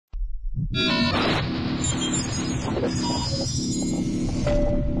I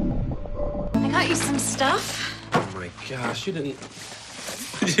got you some stuff. Oh my gosh, you didn't...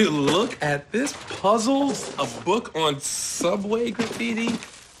 Would you look at this? Puzzles, a book on subway graffiti.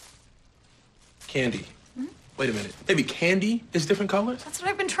 Candy. Wait a minute. Maybe candy is different colors? That's what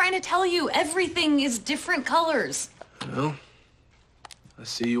I've been trying to tell you. Everything is different colors. Well, I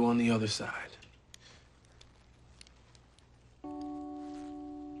see you on the other side.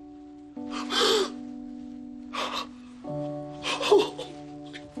 Oh,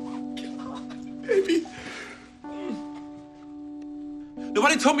 God, baby.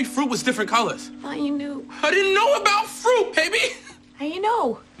 Nobody told me fruit was different colors. I thought you knew. I didn't know about fruit, baby. How you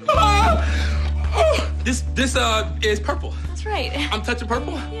know? This is purple. That's right. I'm touching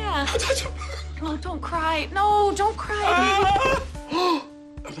purple? Yeah. I'm touching Oh, don't cry. No, don't cry.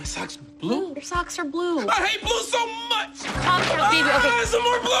 Are my socks blue? Your socks are blue. I hate blue so much. Calm down, baby. Okay. Some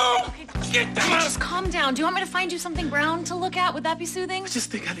more blue. Okay. Get that. Just calm down. Do you want me to find you something brown to look at? Would that be soothing? I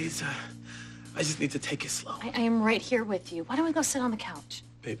just think I just need to take it slow. I am right here with you. Why don't we go sit on the couch?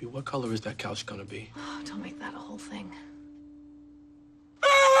 Baby, what color is that couch gonna be? Oh, don't make that a whole thing.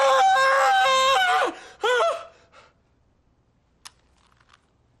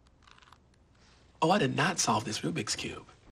 Oh, I did not solve this Rubik's Cube.